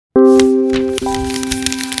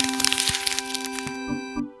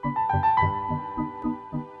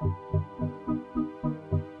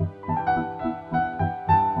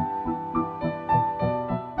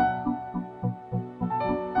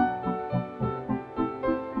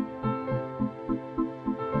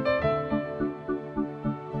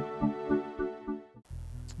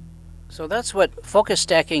So that's what focus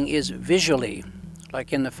stacking is visually,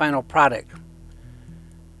 like in the final product.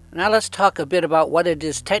 Now let's talk a bit about what it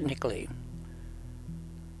is technically.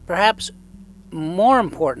 Perhaps more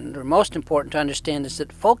important, or most important to understand, is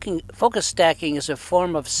that focus stacking is a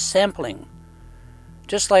form of sampling.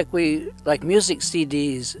 Just like music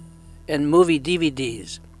CDs and movie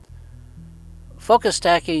DVDs. Focus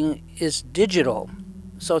stacking is digital,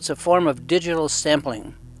 so it's a form of digital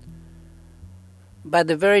sampling. By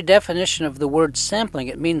the very definition of the word sampling,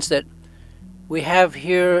 it means that we have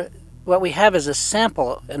here, what we have is a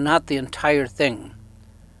sample and not the entire thing.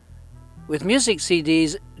 With music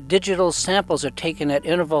CDs, digital samples are taken at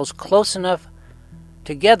intervals close enough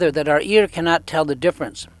together that our ear cannot tell the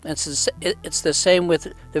difference. It's the same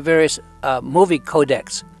with the various movie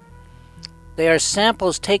codecs. They are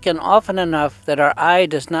samples taken often enough that our eye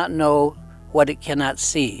does not know what it cannot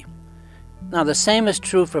see. Now the same is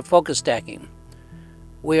true for focus stacking.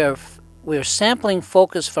 We are sampling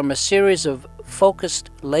focus from a series of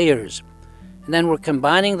focused layers, and then we're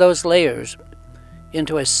combining those layers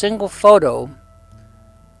into a single photo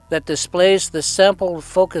that displays the sampled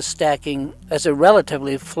focus stacking as a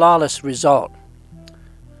relatively flawless result.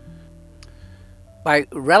 By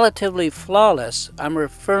relatively flawless, I'm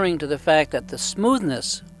referring to the fact that the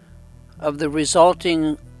smoothness of the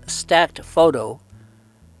resulting stacked photo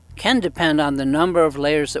can depend on the number of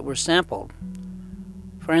layers that were sampled.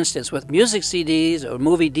 For instance, with music CDs or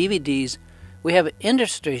movie DVDs, we have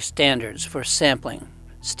industry standards for sampling,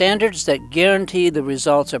 standards that guarantee the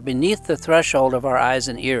results are beneath the threshold of our eyes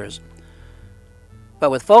and ears.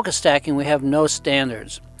 But with focus stacking, we have no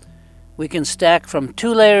standards. We can stack from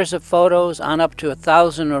 2 layers of photos on up to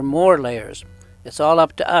 1,000 or more layers. It's all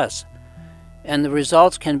up to us. And the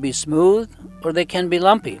results can be smooth or they can be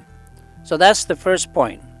lumpy. So that's the first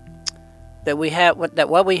point. That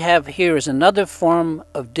what we have here is another form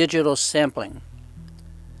of digital sampling.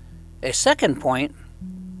 A second point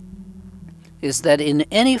is that in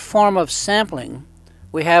any form of sampling,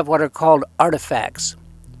 we have what are called artifacts,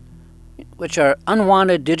 which are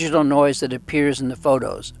unwanted digital noise that appears in the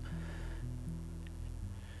photos.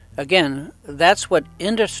 Again, that's what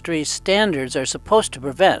industry standards are supposed to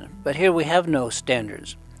prevent, but here we have no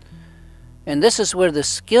standards. And this is where the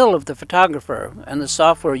skill of the photographer and the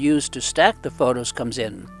software used to stack the photos comes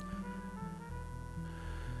in.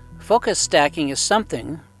 Focus stacking is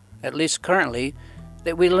something, at least currently,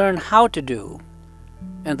 that we learn how to do.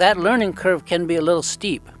 And that learning curve can be a little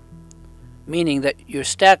steep, meaning that your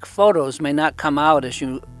stacked photos may not come out as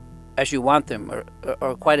you want them,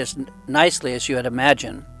 or quite as nicely as you had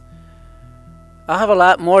imagined. I'll have a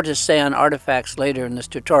lot more to say on artifacts later in this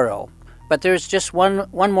tutorial, but there's just one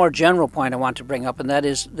more general point I want to bring up, and that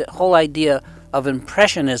is the whole idea of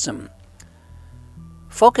impressionism.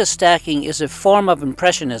 Focus stacking is a form of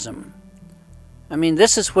impressionism. I mean,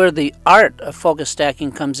 this is where the art of focus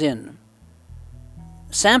stacking comes in.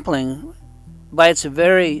 Sampling, by its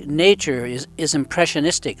very nature, is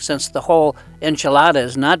impressionistic, since the whole enchilada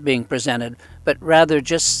is not being presented, but rather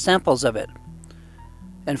just samples of it.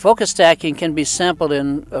 And focus stacking can be sampled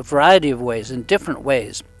in a variety of ways, in different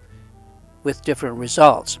ways, with different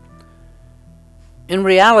results. In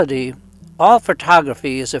reality, all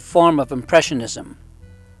photography is a form of impressionism,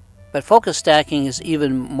 but focus stacking is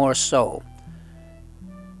even more so.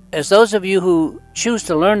 As those of you who choose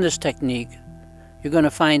to learn this technique, you're going to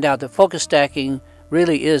find out that focus stacking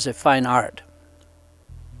really is a fine art.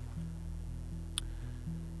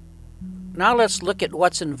 Now let's look at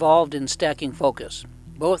what's involved in stacking focus,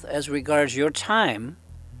 both as regards your time,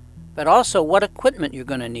 but also what equipment you're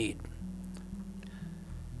going to need.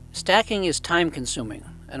 Stacking is time-consuming,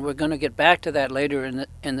 and we're going to get back to that later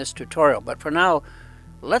in this tutorial. But for now,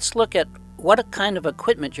 let's look at what kind of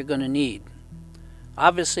equipment you're going to need.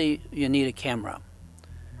 Obviously, you need a camera.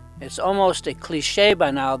 It's almost a cliche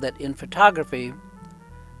by now that in photography,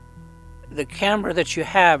 the camera that you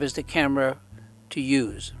have is the camera to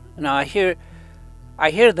use. Now, I hear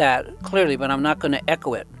that clearly, but I'm not going to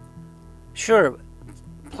echo it. Sure,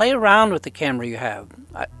 play around with the camera you have.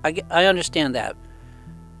 I understand that.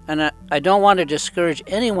 And I don't want to discourage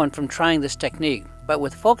anyone from trying this technique, but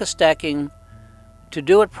with focus stacking, to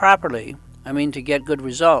do it properly, I mean to get good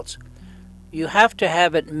results, you have to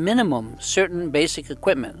have at minimum certain basic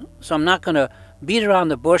equipment. So I'm not going to beat around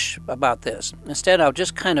the bush about this. Instead, I'll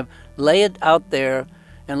just kind of lay it out there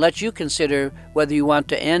and let you consider whether you want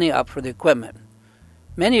to ante up for the equipment.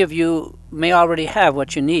 Many of you may already have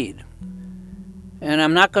what you need. And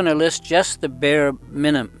I'm not going to list just the bare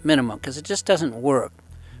minimum because it just doesn't work.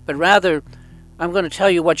 But rather, I'm going to tell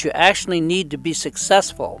you what you actually need to be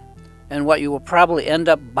successful and what you will probably end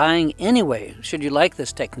up buying anyway, should you like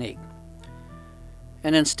this technique.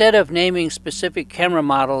 And instead of naming specific camera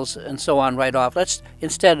models and so on right off, let's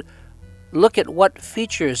instead look at what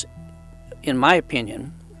features, in my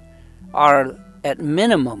opinion, are at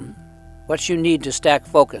minimum what you need to stack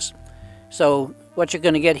focus. So what you're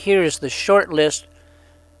going to get here is the short list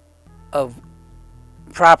of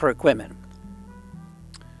proper equipment.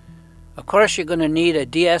 Of course, you're going to need a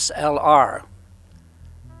DSLR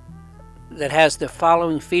that has the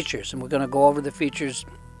following features, and we're going to go over the features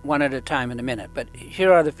one at a time in a minute, but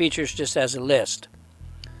here are the features just as a list.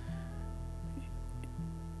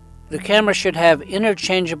 The camera should have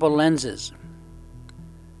interchangeable lenses.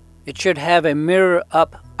 It should have a mirror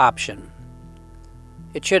up option.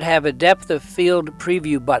 It should have a depth of field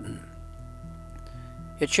preview button.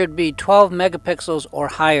 It should be 12 megapixels or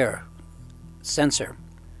higher sensor.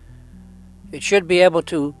 It should be able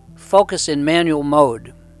to focus in manual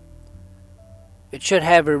mode. It should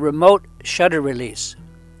have a remote shutter release.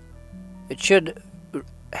 It should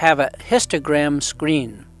have a histogram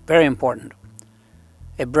screen, very important,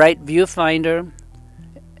 a bright viewfinder,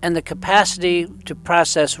 and the capacity to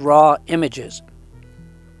process raw images.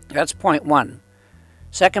 That's point one.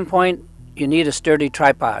 Second point, you need a sturdy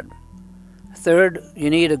tripod. Third, you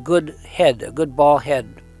need a good head, a good ball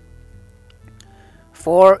head.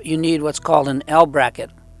 4, you need what's called an L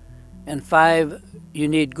bracket. And 5, you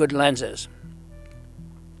need good lenses.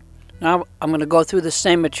 Now I'm going to go through the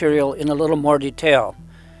same material in a little more detail,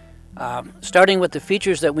 starting with the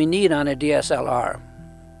features that we need on a DSLR.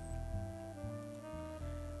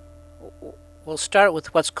 We'll start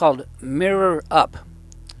with what's called mirror up.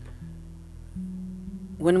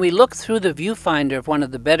 When we look through the viewfinder of one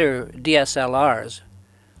of the better DSLRs,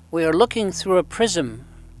 we are looking through a prism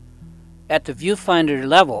at the viewfinder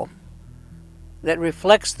level that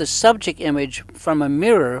reflects the subject image from a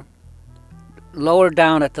mirror lower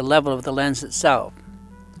down at the level of the lens itself.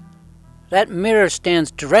 That mirror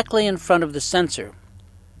stands directly in front of the sensor,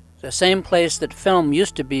 the same place that film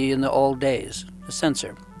used to be in the old days, the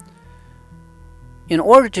sensor. In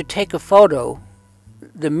order to take a photo,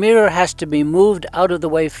 the mirror has to be moved out of the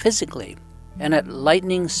way physically and at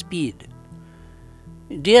lightning speed.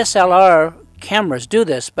 DSLR cameras do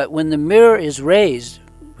this, but when the mirror is raised,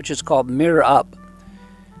 which is called mirror up,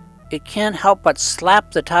 it can't help but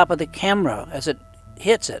slap the top of the camera as it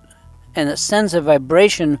hits it, and it sends a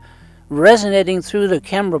vibration resonating through the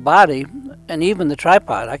camera body and even the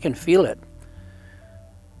tripod. I can feel it.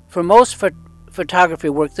 For most photography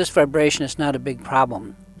work, this vibration is not a big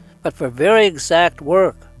problem, but for very exact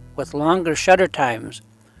work with longer shutter times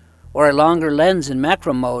or a longer lens in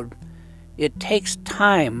macro mode, it takes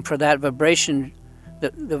time for that vibration,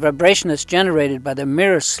 the vibration that's generated by the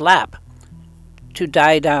mirror slap, to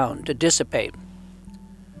die down, to dissipate.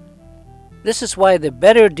 This is why the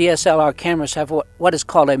better DSLR cameras have what is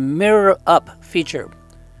called a mirror up feature.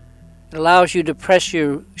 It allows you to press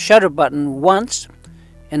your shutter button once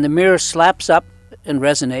and the mirror slaps up and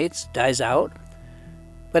resonates, dies out,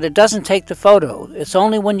 but it doesn't take the photo. It's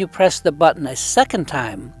only when you press the button a second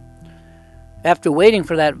time, after waiting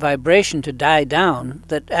for that vibration to die down,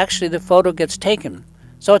 that actually the photo gets taken.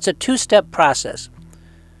 So it's a two-step process.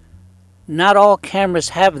 Not all cameras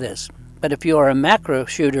have this, but if you are a macro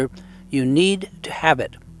shooter, you need to have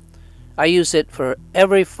it. I use it for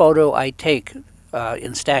every photo I take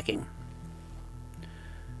in stacking.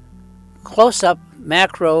 Close-up,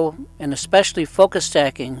 macro, and especially focus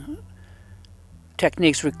stacking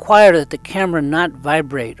techniques require that the camera not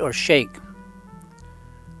vibrate or shake.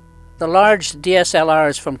 The large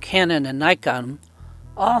DSLRs from Canon and Nikon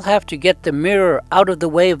all have to get the mirror out of the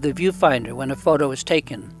way of the viewfinder when a photo is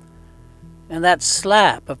taken. And that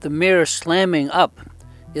slap of the mirror slamming up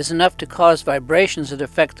is enough to cause vibrations that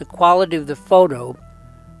affect the quality of the photo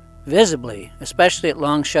visibly, especially at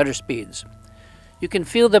long shutter speeds. You can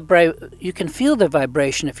feel the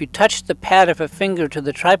vibration if you touch the pad of a finger to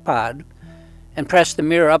the tripod and press the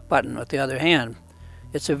mirror up button with the other hand.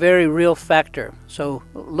 It's a very real factor, so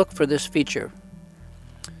look for this feature.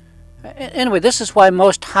 Anyway, this is why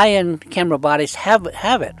most high-end camera bodies have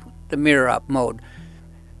it, the mirror up mode,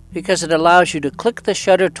 because it allows you to click the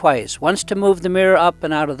shutter twice, once to move the mirror up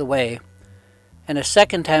and out of the way, and a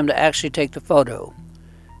second time to actually take the photo,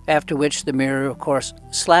 after which the mirror, of course,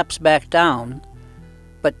 slaps back down,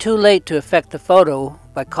 but too late to affect the photo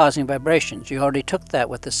by causing vibrations. You already took that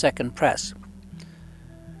with the second press.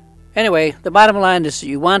 Anyway, the bottom line is that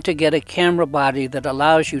you want to get a camera body that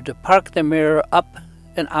allows you to park the mirror up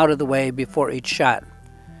and out of the way before each shot.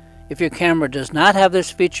 If your camera does not have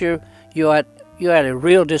this feature, you're at a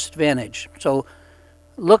real disadvantage. So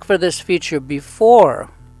look for this feature before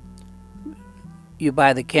you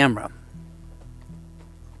buy the camera.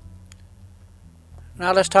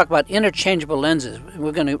 Now let's talk about interchangeable lenses.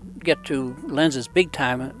 We're going to get to lenses big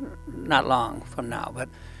time, not long from now. But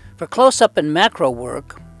for close-up and macro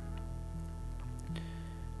work,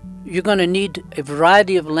 you're going to need a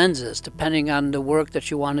variety of lenses depending on the work that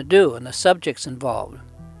you want to do and the subjects involved.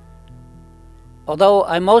 Although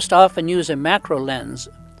I most often use a macro lens,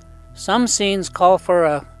 some scenes call for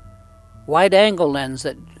a wide-angle lens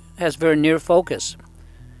that has very near focus,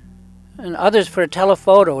 and others for a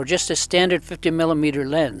telephoto or just a standard 50mm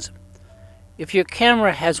lens. If your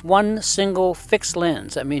camera has one single fixed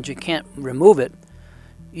lens, that means you can't remove it,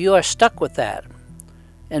 you are stuck with that.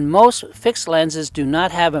 And most fixed lenses do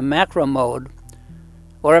not have a macro mode,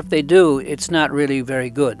 or if they do, it's not really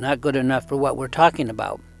very good, not good enough for what we're talking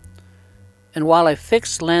about. And while a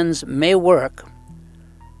fixed lens may work,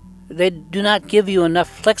 they do not give you enough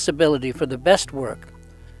flexibility for the best work.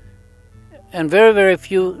 And very, very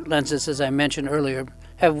few lenses, as I mentioned earlier,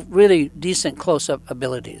 have really decent close-up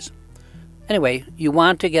abilities. Anyway, you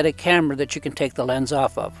want to get a camera that you can take the lens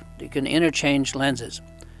off of. You can interchange lenses.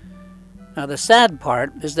 Now the sad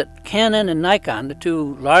part is that Canon and Nikon, the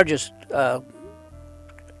two largest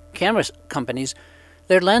camera companies,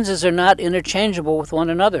 their lenses are not interchangeable with one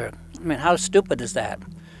another. I mean, how stupid is that?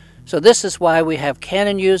 So this is why we have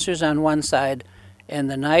Canon users on one side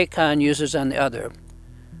and the Nikon users on the other.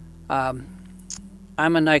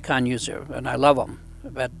 I'm a Nikon user and I love them,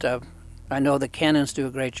 but I know the Canons do a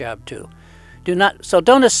great job too. So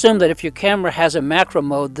don't assume that if your camera has a macro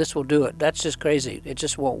mode, this will do it. That's just crazy. It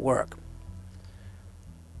just won't work.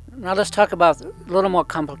 Now let's talk about a little more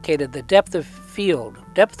complicated, the depth of field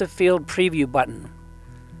preview button.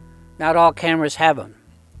 Not all cameras have them.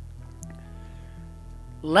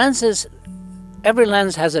 Lenses, every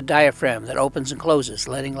lens has a diaphragm that opens and closes,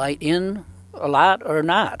 letting light in a lot or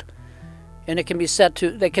not. And they can be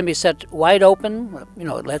set wide open,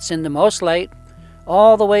 it lets in the most light,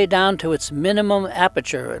 all the way down to its minimum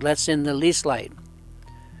aperture, it lets in the least light.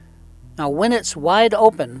 Now when it's wide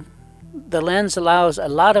open, the lens allows a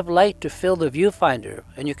lot of light to fill the viewfinder,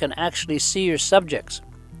 and you can actually see your subjects.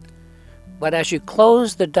 But as you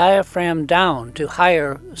close the diaphragm down to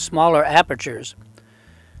higher, smaller apertures,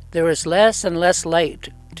 there is less and less light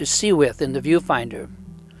to see with in the viewfinder.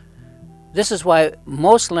 This is why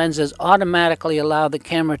most lenses automatically allow the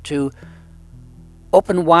camera to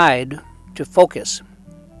open wide to focus.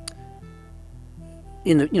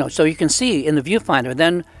 So you can see in the viewfinder.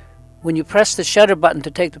 Then when you press the shutter button to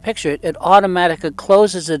take the picture, it automatically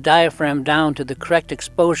closes the diaphragm down to the correct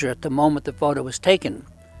exposure at the moment the photo was taken.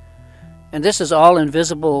 And this is all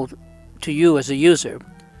invisible to you as a user.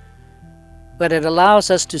 But it allows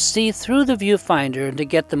us to see through the viewfinder and to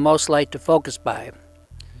get the most light to focus by.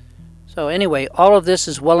 So anyway, all of this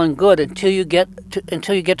is well and good until you get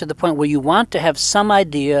to the point where you want to have some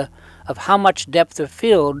idea of how much depth of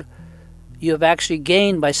field you have actually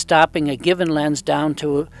gained by stopping a given lens down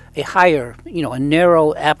to a higher, a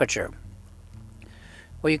narrow aperture.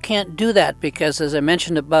 Well, you can't do that because, as I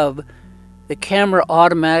mentioned above, the camera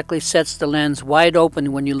automatically sets the lens wide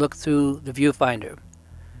open when you look through the viewfinder.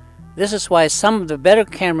 This is why some of the better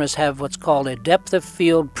cameras have what's called a depth of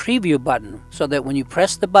field preview button, so that when you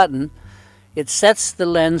press the button, it sets the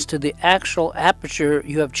lens to the actual aperture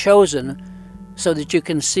you have chosen so that you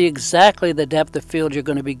can see exactly the depth of field you're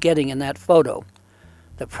going to be getting in that photo.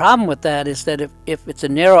 The problem with that is that if it's a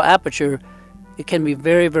narrow aperture, it can be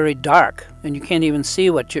very, very dark, and you can't even see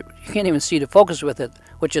to focus with it,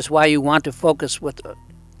 which is why you want to focus with,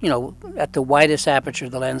 at the widest aperture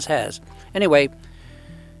the lens has. Anyway,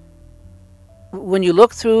 when you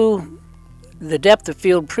look through the depth of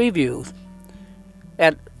field preview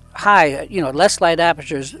at high, less light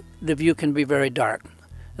apertures, the view can be very dark.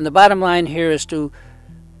 And the bottom line here is to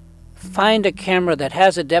find a camera that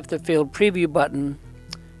has a depth of field preview button.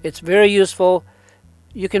 It's very useful.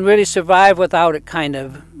 You can really survive without it, kind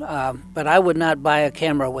of, but I would not buy a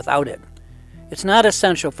camera without it. It's not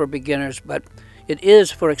essential for beginners, but it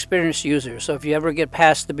is for experienced users. So if you ever get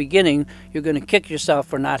past the beginning, you're going to kick yourself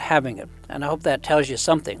for not having it. And I hope that tells you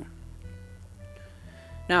something.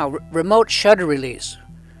 Now, remote shutter release.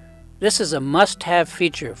 This is a must-have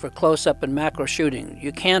feature for close-up and macro shooting.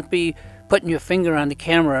 You can't be putting your finger on the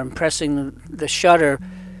camera and pressing the shutter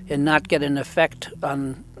and not get an effect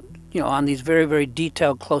on, on these very, very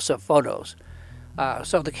detailed close-up photos.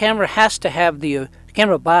 So the camera has to have the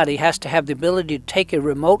camera body has to have the ability to take a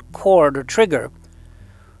remote cord or trigger,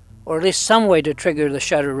 or at least some way to trigger the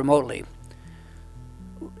shutter remotely.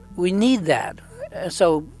 We need that.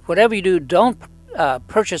 So whatever you do, don't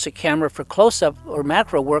purchase a camera for close-up or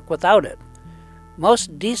macro work without it.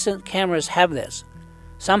 Most decent cameras have this.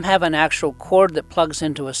 Some have an actual cord that plugs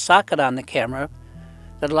into a socket on the camera,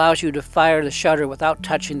 that allows you to fire the shutter without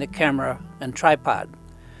touching the camera and tripod.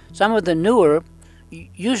 Some of the newer,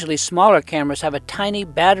 usually smaller cameras have a tiny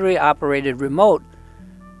battery-operated remote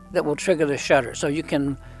that will trigger the shutter. So you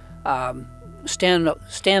can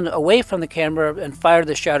stand away from the camera and fire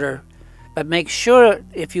the shutter, but make sure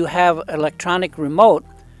if you have an electronic remote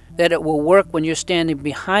that it will work when you're standing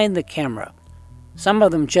behind the camera. Some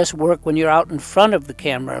of them just work when you're out in front of the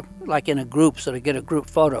camera, like in a group, so to get a group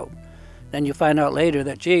photo. Then you find out later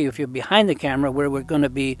that, gee, if you're behind the camera where we're going to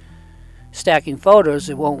be stacking photos,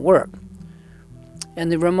 it won't work.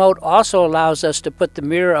 And the remote also allows us to put the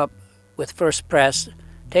mirror up with first press,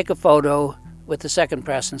 take a photo with the second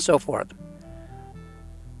press, and so forth.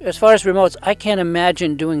 As far as remotes, I can't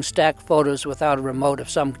imagine doing stacked photos without a remote of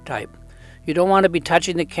some type. You don't want to be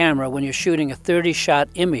touching the camera when you're shooting a 30-shot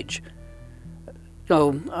image.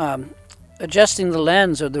 Adjusting the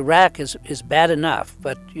lens or the rack is bad enough,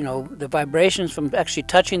 but the vibrations from actually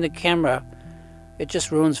touching the camera, it just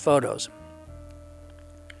ruins photos.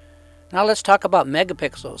 Now let's talk about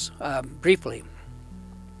megapixels briefly.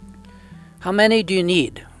 How many do you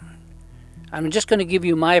need? I'm just going to give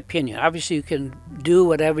you my opinion. Obviously you can do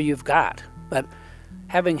whatever you've got, but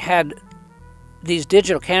having had these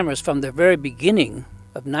digital cameras from the very beginning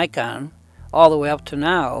of Nikon all the way up to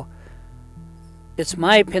now, it's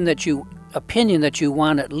my opinion that you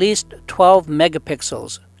want at least 12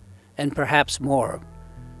 megapixels and perhaps more.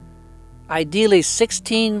 Ideally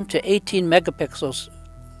 16 to 18 megapixels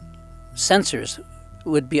sensors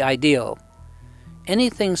would be ideal.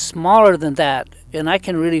 Anything smaller than that, and I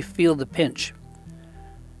can really feel the pinch.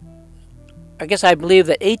 I guess I believe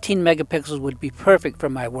that 18 megapixels would be perfect for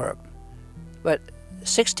my work, but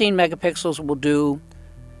 16 megapixels will do,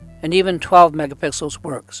 and even 12 megapixels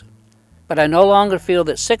works. But I no longer feel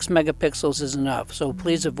that 6 megapixels is enough, so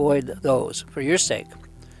please avoid those for your sake.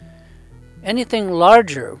 Anything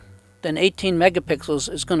larger than 18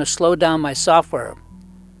 megapixels is going to slow down my software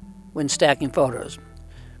when stacking photos.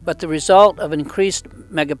 But the result of increased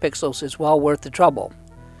megapixels is well worth the trouble.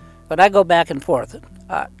 But I go back and forth.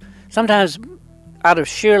 Sometimes out of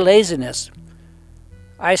sheer laziness,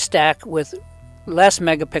 I stack with less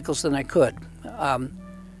megapixels than I could.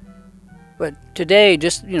 But today,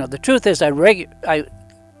 the truth is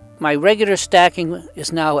my regular stacking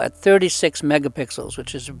is now at 36 megapixels,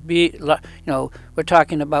 which is, we're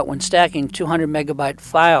talking about when stacking 200 megabyte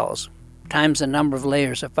files times the number of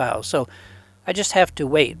layers of files. So I just have to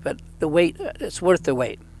wait, but the wait, it's worth the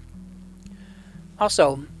wait.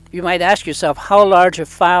 Also, you might ask yourself, how large a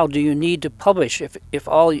file do you need to publish if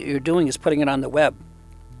all you're doing is putting it on the web?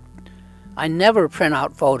 I never print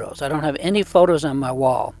out photos. I don't have any photos on my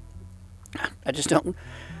wall. I just don't,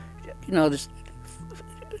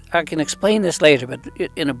 I can explain this later, but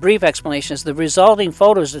in a brief explanation, is the resulting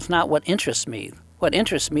photos is not what interests me. What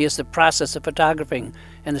interests me is the process of photographing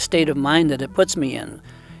and the state of mind that it puts me in.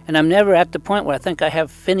 And I'm never at the point where I think I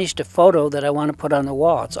have finished a photo that I want to put on the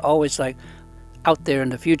wall. It's always like out there in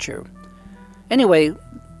the future. Anyway,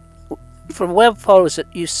 for web photos,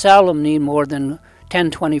 you seldom need more than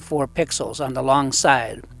 1024 pixels on the long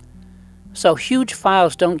side. So huge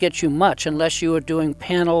files don't get you much unless you are doing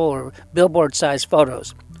panel or billboard size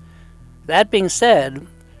photos. That being said,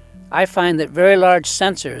 I find that very large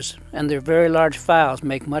sensors and their very large files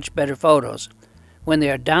make much better photos when they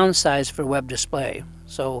are downsized for web display.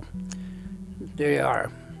 So there you are.